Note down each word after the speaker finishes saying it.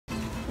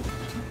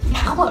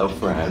Hello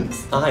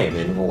friends! I am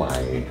in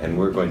Hawaii and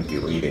we're going to be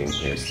leaving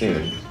here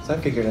soon, so I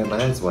figured I might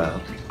as well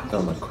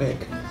film a quick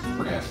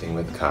crafting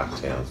with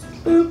cocktails.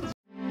 Boop!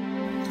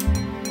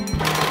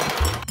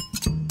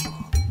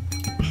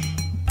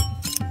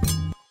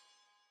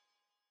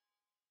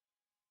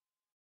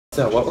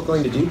 So what we're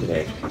going to do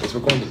today is we're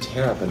going to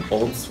tear up an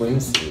old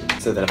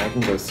swimsuit so that I can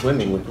go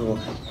swimming with little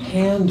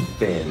hand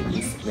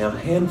fins. Now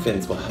hand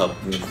fins will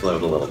help me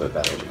float a little bit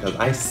better because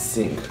I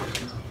sink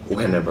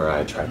whenever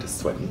I try to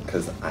swim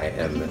because I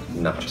am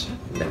not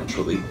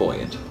naturally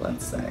buoyant,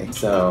 let's say.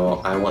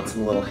 So I want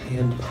some little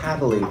hand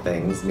paddly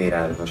things made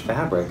out of a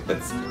fabric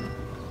that's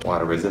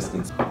water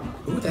resistant.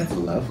 Ooh, that's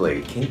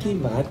lovely. Kinky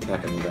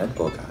vodka and Red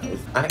Bull, guys.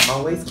 I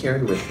always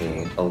carry with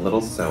me a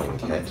little sewing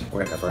kit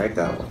wherever I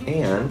go.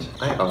 And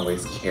I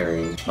always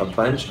carry a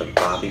bunch of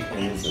bobby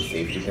pins and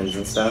safety pins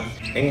and stuff.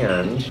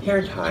 And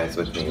hair ties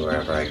with me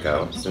wherever I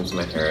go, since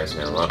my hair is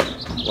now long.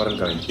 What I'm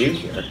going to do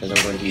here is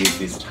I'm going to use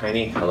these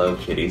tiny Hello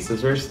Kitty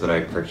scissors that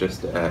I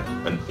purchased at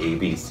an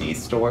ABC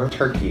store.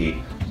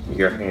 Turkey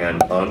your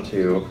hand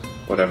onto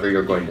whatever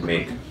you're going to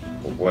make,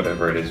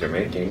 whatever it is you're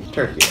making,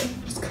 turkey it.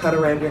 Just cut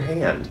around your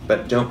hand,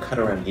 but don't cut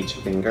around each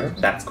finger.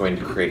 That's going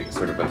to create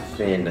sort of a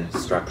thin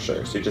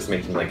structure. So you're just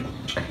making like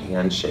a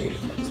hand shape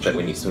so that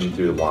when you swim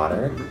through the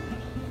water,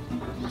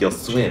 you'll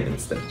swim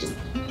instead of just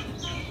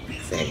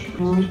sink.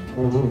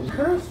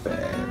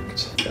 Perfect.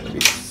 It's gonna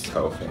be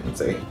so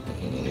fancy.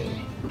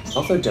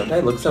 Also, don't I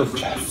look so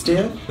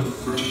festive?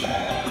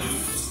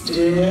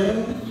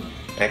 Festive?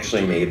 I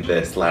actually made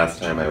this last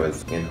time I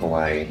was in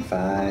Hawaii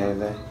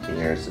 5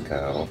 years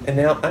ago. And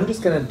now I'm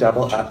just gonna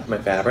double up my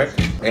fabric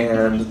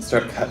and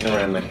start cutting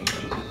around my hand.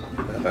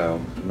 Although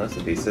most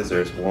of these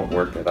scissors won't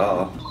work at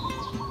all,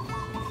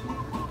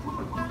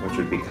 which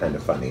would be kind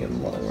of funny in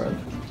the long run.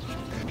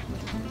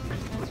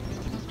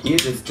 You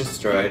just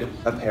destroyed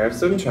a pair of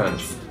swim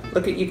trunks.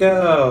 Look at you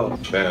go!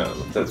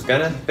 Boom. So it's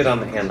gonna fit on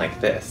the hand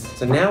like this.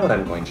 So now what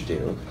I'm going to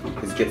do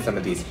is get some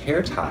of these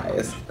hair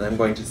ties and I'm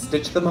going to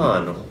stitch them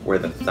on where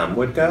the thumb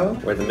would go,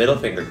 where the middle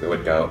finger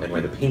would go, and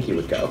where the pinky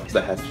would go. So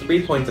that has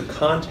 3 points of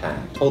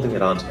contact holding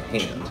it onto the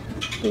hand.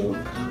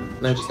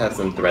 And I just have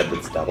some thread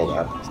that's doubled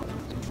up.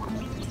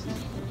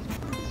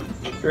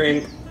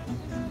 Drink.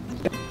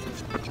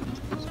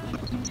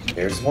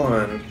 Here's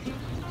one.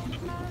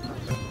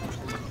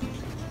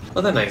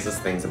 One of the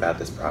nicest things about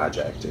this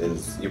project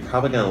is you're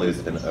probably going to lose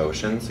it in the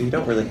ocean, so you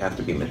don't really have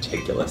to be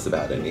meticulous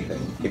about anything.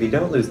 If you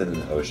don't lose it in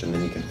the ocean,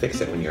 then you can fix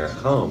it when you're at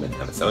home and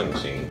have a sewing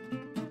machine.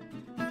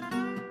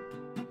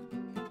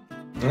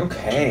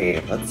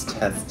 Okay, let's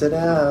test it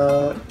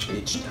out.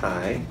 Each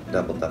tie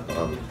doubled up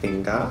on the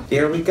finger.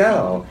 Here we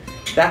go.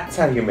 That's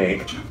how you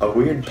make a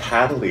weird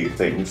paddly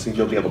thing so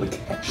you'll be able to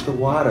catch the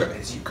water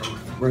as you go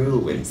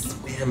through and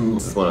swim.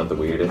 This is one of the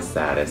weirdest,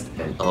 saddest,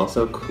 and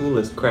also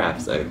coolest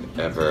crafts I've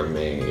ever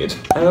made.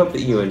 I hope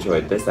that you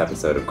enjoyed this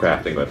episode of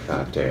Crafting with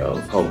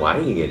Cocktails,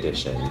 Hawaii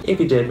edition. If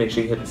you did, make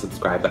sure you hit the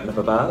subscribe button up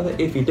above.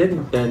 If you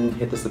didn't, then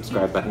hit the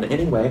subscribe button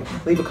anyway.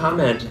 Leave a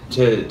comment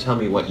to tell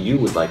me what you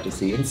would like to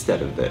see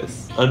instead of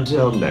this.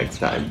 Until next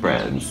time,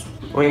 friends.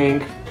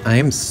 Wink. I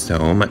am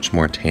so much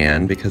more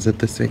tan because of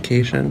this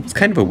vacation. It's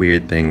kind of a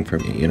weird thing for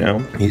me, you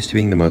know? I'm used to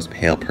being the most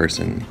pale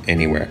person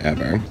anywhere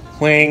ever.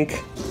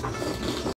 Wink.